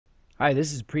Hi,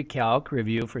 this is Precalc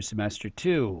review for semester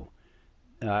 2.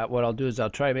 What I'll do is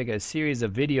I'll try to make a series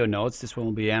of video notes. This one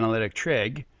will be Analytic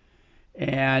Trig.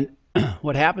 And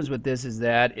what happens with this is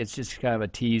that it's just kind of a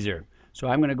teaser. So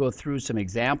I'm going to go through some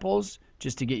examples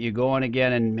just to get you going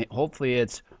again, and hopefully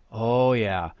it's, oh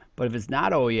yeah. But if it's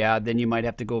not, oh yeah, then you might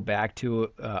have to go back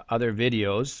to other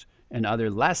videos and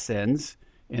other lessons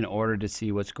in order to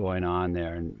see what's going on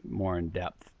there and more in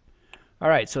depth. All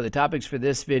right, so the topics for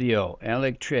this video,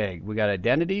 Analytic Trig. We got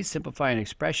identities, simplifying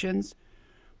expressions,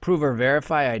 prove or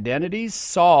verify identities,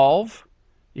 solve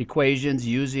equations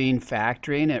using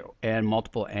factoring and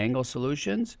multiple angle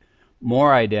solutions,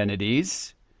 more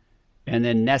identities, and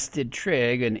then nested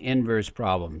trig and inverse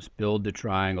problems, build the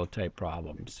triangle type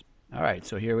problems. All right,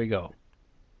 so here we go.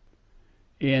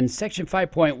 In section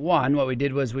 5.1, what we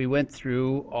did was we went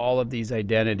through all of these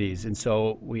identities, and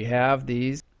so we have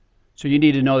these. So you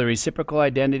need to know the reciprocal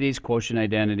identities, quotient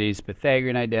identities,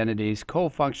 Pythagorean identities,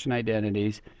 cofunction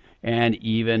identities, and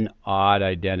even odd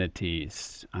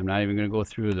identities. I'm not even going to go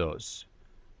through those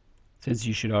since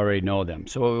you should already know them.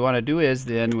 So what we want to do is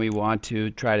then we want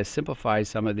to try to simplify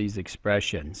some of these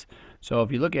expressions. So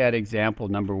if you look at example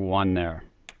number 1 there,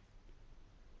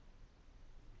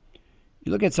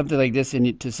 you look at something like this,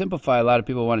 and to simplify, a lot of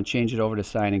people want to change it over to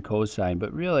sine and cosine,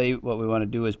 but really what we want to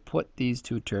do is put these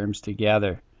two terms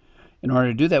together. In order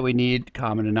to do that, we need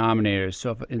common denominators.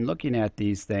 So in looking at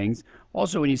these things,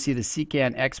 also when you see the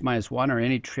secant x minus 1 or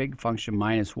any trig function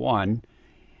minus 1,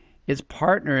 its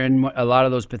partner in a lot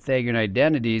of those Pythagorean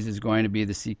identities is going to be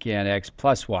the secant x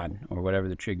plus 1, or whatever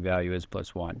the trig value is,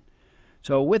 plus 1.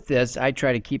 So with this, I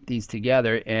try to keep these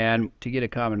together, and to get a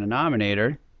common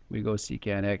denominator, we go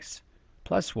secant x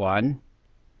plus 1,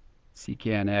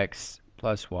 secant x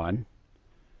plus 1,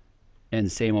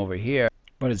 and same over here.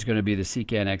 But it's going to be the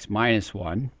secant x minus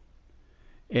 1.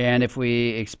 And if we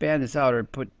expand this out or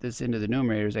put this into the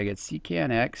numerators, I get secant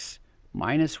x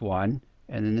minus 1,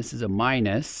 and then this is a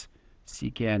minus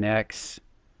secant x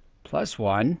plus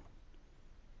 1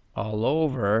 all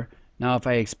over. Now if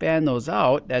I expand those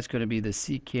out, that's going to be the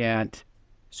secant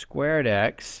squared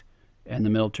x, and the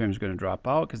middle term is going to drop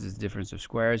out because it's the difference of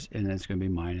squares, and then it's going to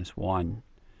be minus 1.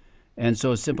 And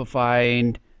so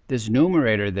simplifying this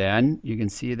numerator, then you can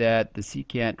see that the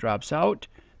secant drops out.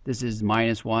 This is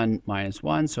minus 1,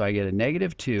 so I get a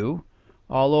negative 2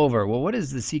 all over. Well, what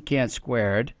is the secant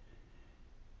squared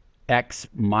x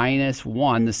minus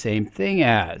 1 the same thing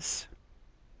as?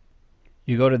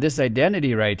 You go to this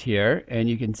identity right here, and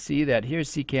you can see that here's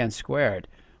secant squared.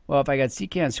 Well, if I got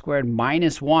secant squared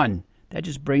minus 1, that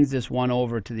just brings this 1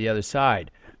 over to the other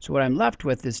side. So what I'm left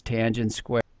with is tangent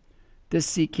squared. This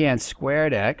secant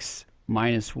squared x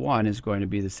minus 1 is going to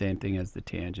be the same thing as the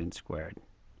tangent squared.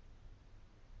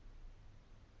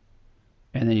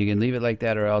 And then you can leave it like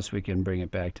that, or else we can bring it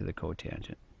back to the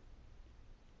cotangent.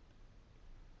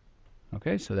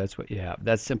 Okay, so that's what you have.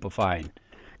 That's simplifying.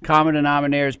 Common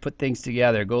denominators, put things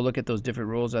together. Go look at those different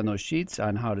rules on those sheets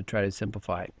on how to try to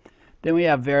simplify. Then we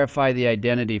have verify the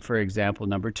identity for example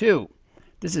number 2.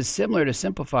 This is similar to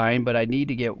simplifying, but I need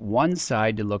to get one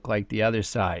side to look like the other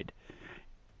side.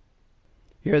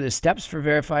 Here are the steps for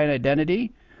verifying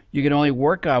identity. You can only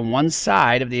work on one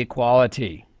side of the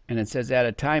equality. And it says at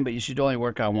a time, but you should only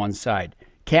work on one side.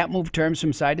 Can't move terms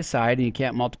from side to side, and you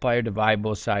can't multiply or divide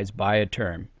both sides by a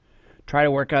term. Try to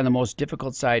work on the most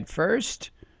difficult side first.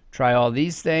 Try all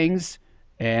these things.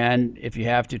 And if you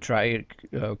have to, try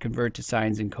convert to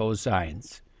sines and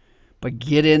cosines. But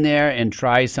get in there and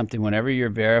try something whenever you're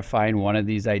verifying one of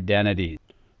these identities.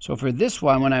 So for this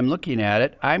one, when I'm looking at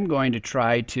it, I'm going to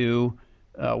try to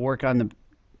work on the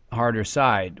harder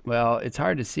side. Well, it's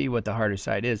hard to see what the harder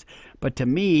side is, but to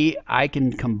me, I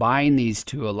can combine these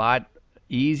two a lot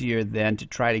easier than to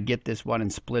try to get this one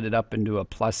and split it up into a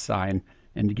plus sign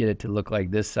and to get it to look like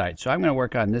this side. So I'm going to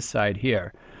work on this side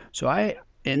here. So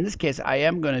in this case, I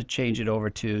am going to change it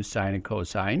over to sine and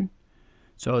cosine.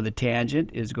 So the tangent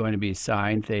is going to be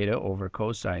sine theta over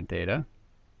cosine theta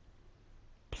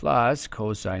plus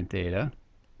cosine theta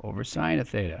over sine of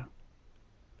theta.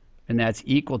 And that's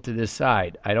equal to this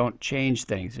side. I don't change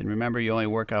things. And remember, you only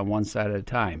work on one side at a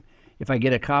time. If I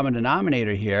get a common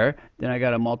denominator here, then I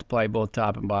got to multiply both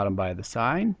top and bottom by the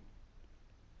sine,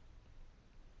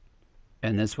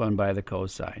 and this one by the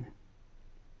cosine.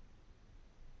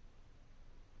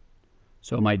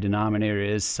 So my denominator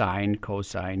is sine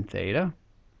cosine theta.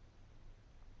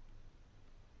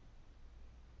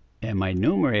 And my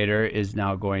numerator is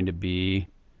now going to be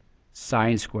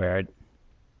sine squared.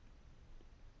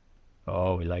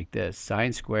 Oh, we like this.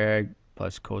 Sine squared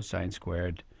plus cosine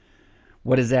squared.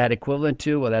 What is that equivalent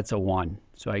to? Well, that's a 1.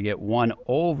 So I get 1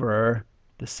 over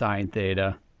the sine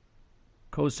theta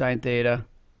cosine theta,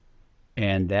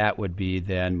 and that would be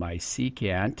then my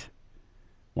secant,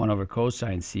 1 over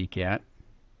cosine secant,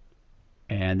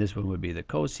 and this one would be the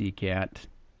cosecant,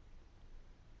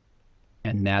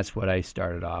 and that's what I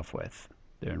started off with.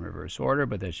 They're in reverse order,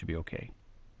 but that should be okay.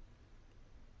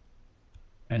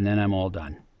 And then I'm all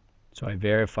done. So I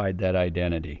verified that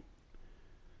identity.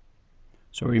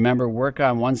 So remember, work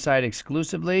on one side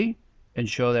exclusively and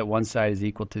show that one side is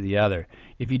equal to the other.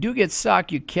 If you do get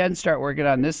stuck, you can start working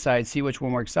on this side, see which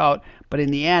one works out. But in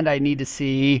the end, I need to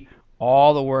see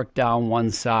all the work down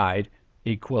one side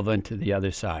equivalent to the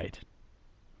other side.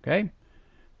 Okay?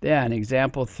 Then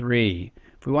example 3.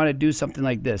 If we want to do something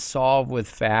like this, solve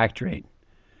with factoring.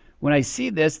 When I see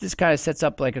this, this kind of sets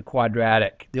up like a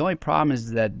quadratic. The only problem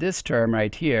is that this term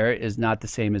right here is not the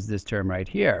same as this term right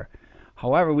here.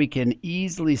 However, we can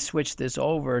easily switch this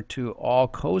over to all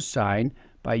cosine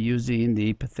by using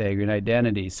the Pythagorean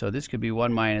identity. So this could be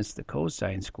 1 minus the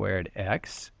cosine squared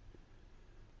x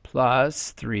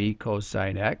plus 3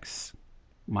 cosine x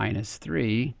minus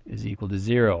 3 is equal to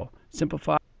 0.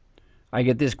 Simplify. I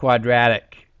get this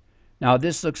quadratic. Now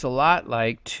this looks a lot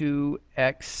like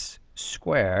 2x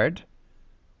squared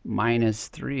minus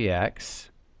 3x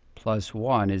plus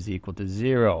 1 is equal to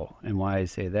 0. And why I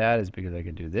say that is because I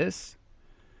can do this.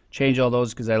 Change all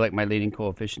those because I like my leading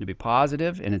coefficient to be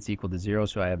positive, and it's equal to 0,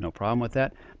 so I have no problem with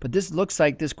that. But this looks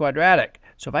like this quadratic.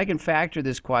 So if I can factor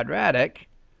this quadratic,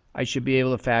 I should be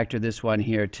able to factor this one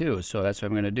here too. So that's what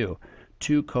I'm going to do.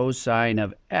 2 cosine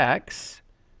of x,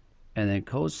 and then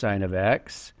cosine of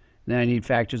x. And then I need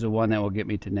factors of 1 that will get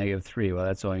me to -3. Well,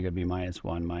 that's only going to be minus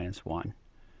 1, minus 1.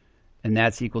 And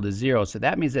that's equal to 0. So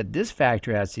that means that this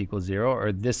factor has to equal 0,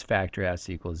 or this factor has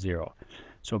to equal 0.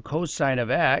 So cosine of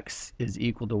x is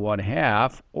equal to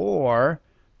 1/2, or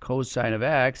cosine of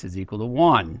x is equal to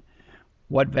 1.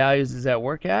 What values does that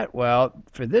work at? Well,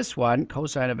 for this one,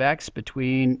 cosine of x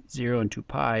between 0 and 2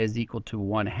 pi is equal to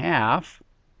 1/2.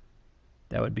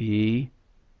 That would be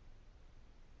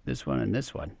this one and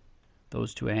this one,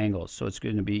 those two angles. So it's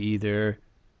going to be either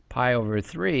pi over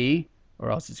 3, or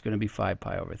else it's going to be 5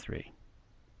 pi over 3.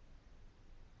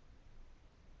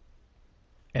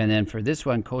 And then for this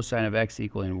one, cosine of x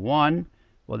equaling 1,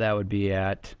 well, that would be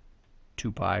at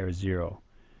 2 pi or 0.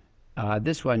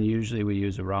 This one, usually we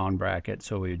use a round bracket,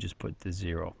 so we would just put the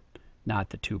 0, not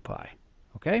the 2 pi.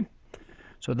 Okay?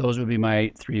 So those would be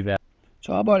my 3 values.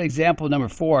 So how about example number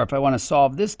 4? If I want to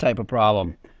solve this type of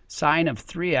problem, sine of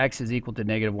 3x is equal to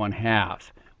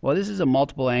 -1/2. Well, this is a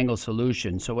multiple angle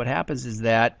solution. So what happens is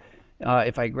that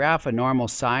if I graph a normal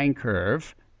sine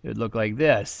curve, it would look like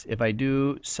this. If I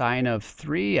do sine of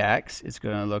 3x, it's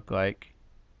going to look like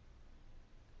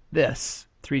this,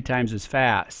 3 times as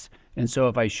fast. And so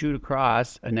if I shoot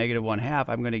across a -1/2,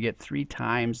 I'm going to get 3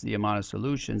 times the amount of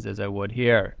solutions as I would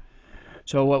here.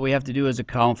 So what we have to do is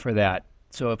account for that.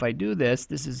 So if I do this,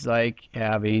 this is like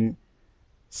having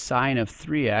sine of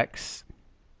 3x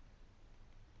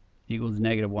equals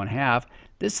 -1/2.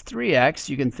 This 3x,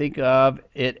 you can think of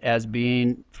it as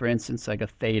being, for instance, like a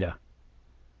theta.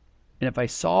 And if I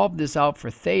solve this out for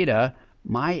theta,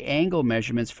 my angle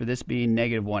measurements for this being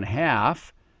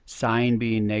 -1/2, sine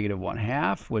being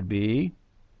 -1/2, would be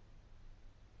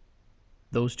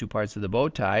those two parts of the bow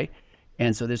tie.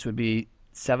 And so this would be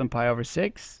 7 pi over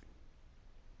 6.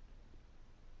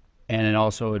 And it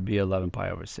also would be 11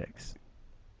 pi over 6.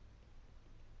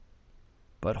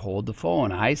 But hold the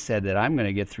phone. I said that I'm going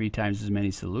to get 3 times as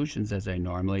many solutions as I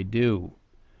normally do.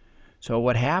 So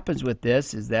what happens with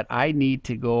this is that I need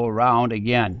to go around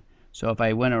again. So if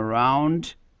I went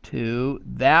around to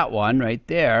that one right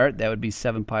there, that would be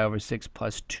 7 pi over 6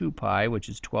 plus 2 pi, which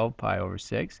is 12 pi over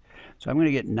 6. So I'm going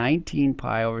to get 19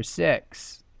 pi over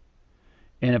 6.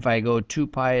 And if I go 2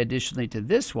 pi additionally to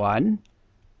this one,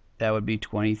 that would be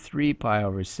 23 pi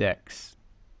over 6.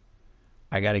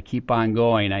 I got to keep on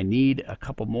going. I need a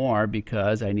couple more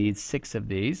because I need 6 of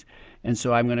these. And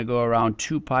so I'm going to go around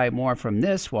 2 pi more from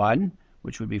this one,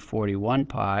 which would be 41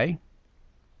 pi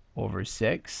over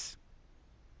 6.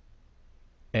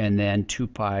 And then 2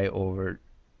 pi over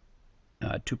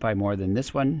 2 pi more than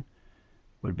this one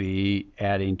would be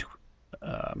adding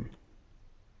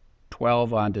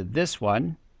 12 onto this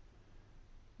one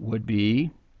would be,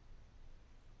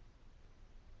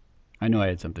 I know I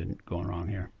had something going wrong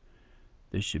here.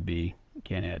 This should be,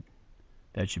 can't add,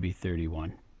 that should be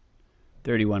 31.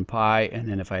 31 pi, and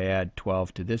then if I add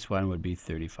 12 to this one, would be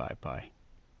 35 pi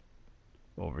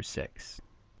over 6.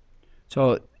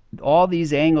 So all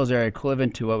these angles are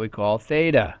equivalent to what we call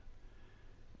theta.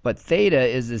 But theta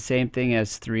is the same thing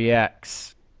as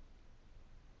 3x.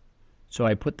 So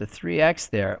I put the 3x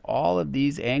there. All of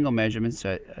these angle measurements,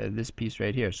 this piece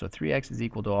right here. So 3x is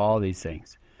equal to all these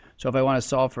things. So if I want to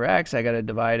solve for x, I got to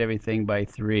divide everything by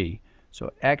 3.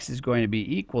 So x is going to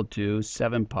be equal to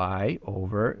 7 pi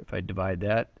over, if I divide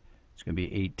that, it's going to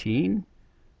be 18,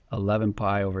 11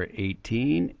 pi over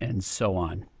 18, and so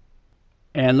on.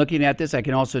 And looking at this, I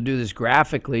can also do this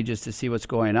graphically just to see what's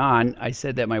going on. I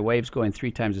said that my wave's going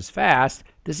 3 times as fast.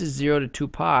 This is 0 to 2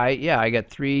 pi. Yeah, I got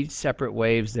 3 separate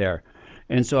waves there.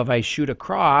 And so if I shoot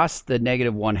across the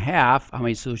negative 1/2, how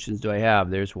many solutions do I have?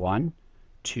 There's 1,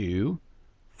 2,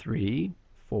 3,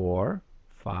 4,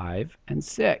 5, and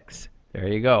 6. There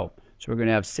you go. So we're going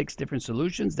to have 6 different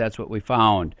solutions. That's what we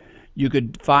found. You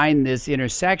could find this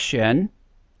intersection.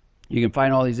 You can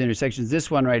find all these intersections.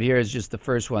 This one right here is just the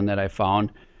first one that I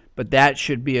found, but that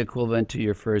should be equivalent to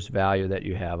your first value that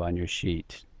you have on your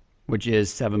sheet, which is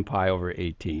 7 pi over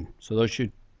 18. So those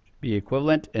should be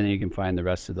equivalent, and then you can find the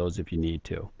rest of those if you need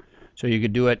to. So you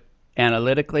could do it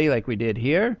analytically like we did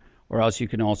here, or else you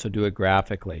can also do it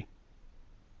graphically.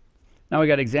 Now we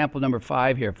got example number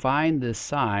 5 here. Find the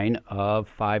sine of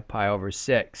 5 pi over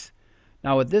 6.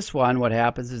 Now with this one, what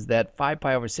happens is that 5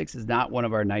 pi over 6 is not one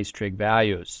of our nice trig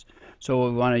values. So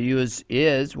what we want to use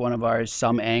is one of our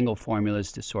sum angle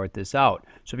formulas to sort this out.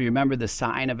 So if you remember the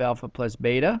sine of alpha plus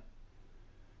beta,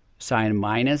 sine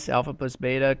minus alpha plus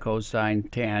beta, cosine,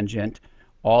 tangent,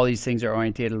 all these things are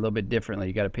orientated a little bit differently.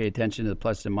 You got to pay attention to the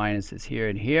plus and minuses here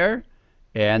and here,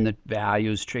 and the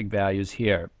values, trig values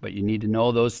here. But you need to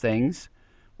know those things,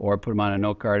 or put them on a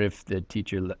note card if the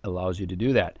teacher allows you to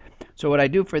do that. So what I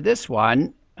do for this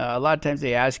one, a lot of times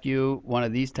they ask you one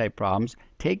of these type problems.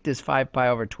 Take this 5 pi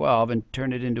over 12 and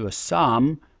turn it into a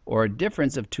sum or a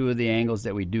difference of two of the angles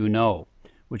that we do know,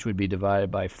 which would be divided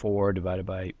by 4, divided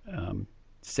by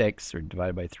 6, or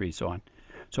divided by 3, so on.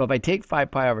 So if I take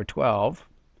 5 pi over 12,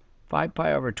 5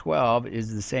 pi over 12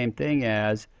 is the same thing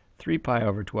as 3 pi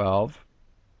over 12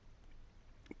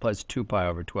 plus 2 pi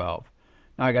over 12.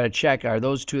 Now I got to check, are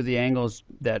those two of the angles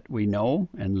that we know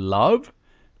and love?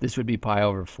 This would be pi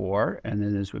over 4, and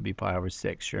then this would be pi over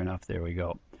 6. Sure enough, there we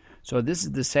go. So this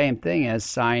is the same thing as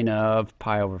sine of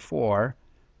pi over 4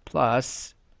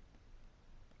 plus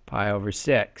pi over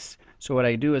 6. So what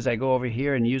I do is I go over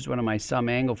here and use one of my sum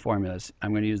angle formulas.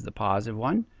 I'm going to use the positive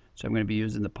one. So I'm going to be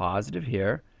using the positive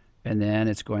here, and then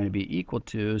it's going to be equal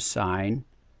to sine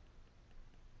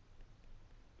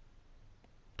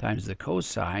times the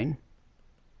cosine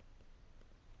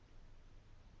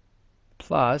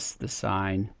plus the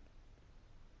sine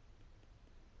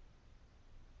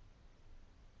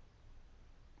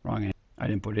wrong. I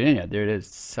didn't put it in yet. There it is.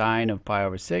 Sine of pi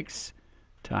over 6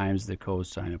 times the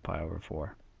cosine of pi over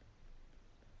 4.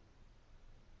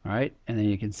 All right, and then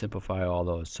you can simplify all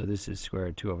those. So this is square root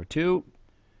of 2 over 2.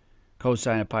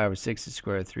 Cosine of pi over 6 is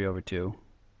square root of 3 over 2.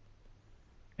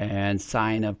 And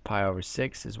sine of pi over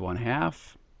 6 is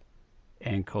 1/2.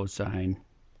 And cosine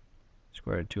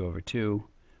square root of 2 over 2,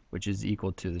 which is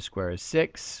equal to the square root of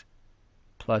 6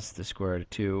 plus the square root of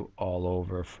 2 all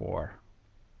over 4.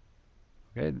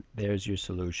 Okay, there's your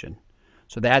solution.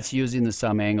 So that's using the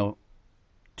sum angle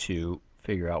to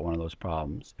figure out one of those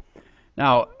problems.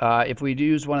 Now, if we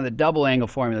use one of the double angle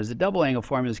formulas, the double angle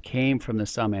formulas came from the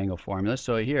sum angle formula.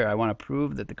 So here, I want to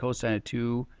prove that the cosine of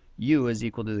 2u is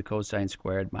equal to the cosine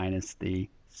squared minus the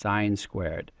sine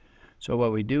squared. So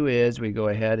what we do is we go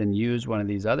ahead and use one of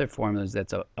these other formulas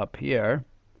that's up here.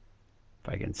 If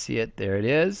I can see it, there it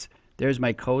is. There's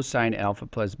my cosine alpha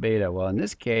plus beta. Well, in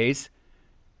this case,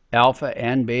 alpha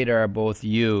and beta are both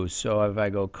u. So if I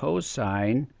go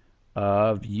cosine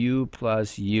of u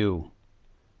plus u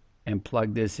and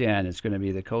plug this in, it's going to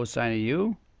be the cosine of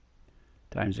u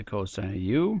times the cosine of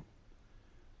u.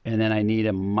 And then I need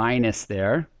a minus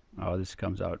there. Oh, this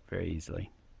comes out very easily.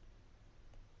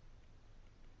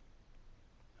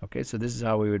 Okay, so this is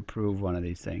how we would prove one of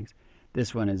these things.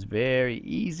 This one is very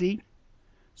easy.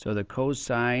 So the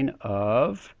cosine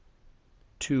of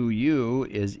 2u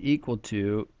is equal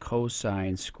to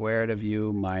cosine squared of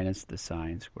u minus the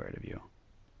sine squared of u.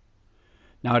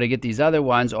 Now to get these other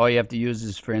ones, all you have to use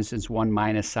is, for instance, 1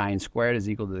 minus sine squared is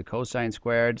equal to the cosine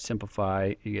squared.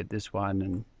 Simplify, you get this one,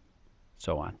 and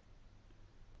so on.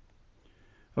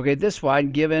 Okay, this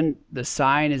one, given the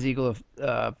sine is equal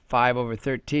to 5 over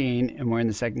 13, and we're in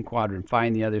the second quadrant,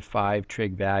 find the other 5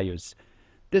 trig values.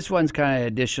 This one's kind of an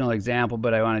additional example,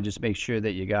 but I want to just make sure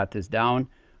that you got this down.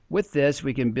 With this,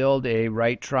 we can build a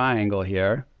right triangle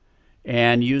here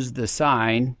and use the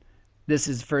sine. This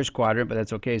is first quadrant, but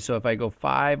that's okay. So if I go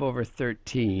 5 over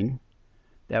 13,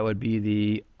 that would be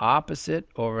the opposite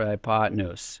over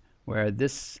hypotenuse, where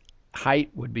this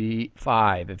height would be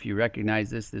 5. If you recognize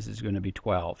this, this is going to be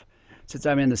 12. Since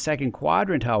I'm in the second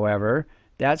quadrant, however,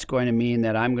 that's going to mean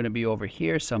that I'm going to be over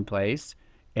here someplace.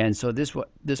 And so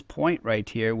this point right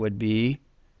here would be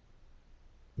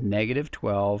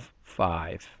 -12,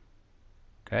 5.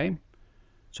 Okay?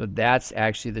 So that's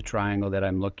actually the triangle that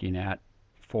I'm looking at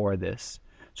for this.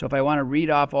 So if I want to read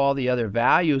off all the other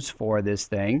values for this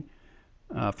thing,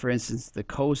 for instance, the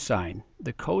cosine.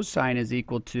 The cosine is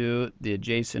equal to the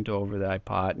adjacent over the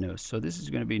hypotenuse. So this is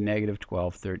going to be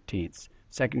 -12/13.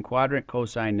 Second quadrant,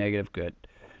 cosine negative, good.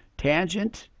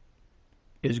 Tangent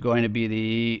is going to be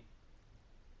the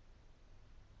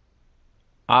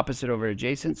opposite over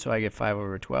adjacent, so I get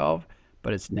 5/12,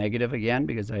 but it's negative again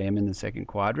because I am in the second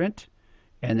quadrant.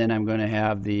 And then I'm going to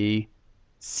have the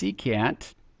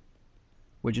secant,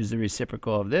 which is the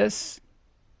reciprocal of this,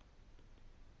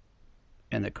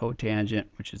 and the cotangent,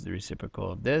 which is the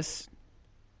reciprocal of this.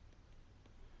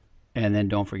 And then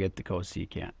don't forget the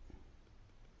cosecant.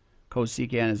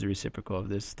 Cosecant is the reciprocal of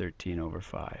this,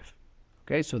 13/5.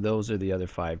 Okay, so those are the other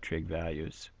 5 trig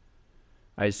values.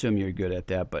 I assume you're good at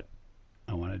that, but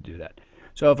I want to do that.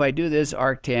 So if I do this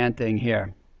arctan thing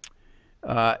here,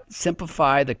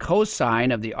 simplify the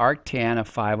cosine of the arctan of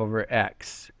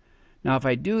 5/x. Now if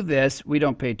I do this, we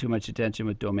don't pay too much attention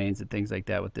with domains and things like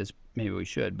that with this. Maybe we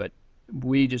should, but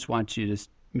we just want you to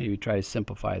maybe try to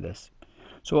simplify this.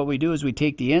 So what we do is we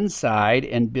take the inside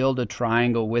and build a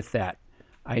triangle with that.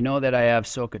 I know that I have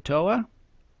SOHCAHTOA.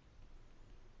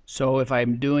 So if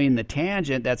I'm doing the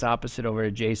tangent, that's opposite over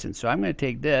adjacent. So I'm going to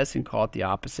take this and call it the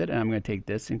opposite, and I'm going to take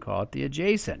this and call it the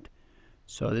adjacent.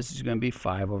 So this is going to be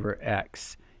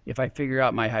 5/x. If I figure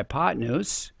out my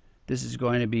hypotenuse, this is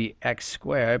going to be x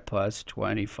squared plus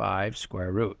 25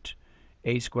 square root.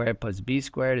 A squared plus b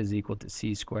squared is equal to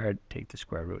c squared. Take the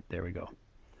square root. There we go.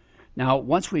 Now,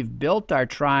 once we've built our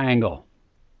triangle,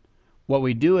 what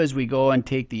we do is we go and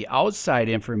take the outside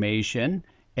information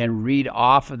and read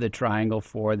off of the triangle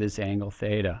for this angle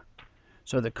theta.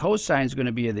 So the cosine is going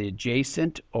to be the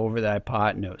adjacent over the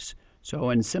hypotenuse. So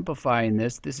in simplifying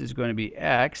this, this is going to be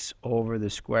x over the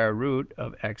square root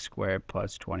of x squared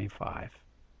plus 25.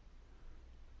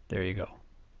 There you go.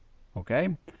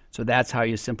 Okay? So that's how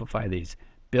you simplify these.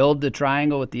 Build the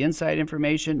triangle with the inside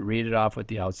information, read it off with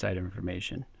the outside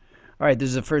information. All right, this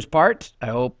is the first part. I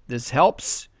hope this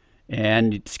helps.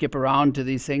 And skip around to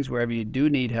these things wherever you do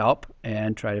need help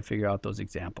and try to figure out those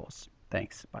examples.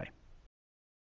 Thanks. Bye.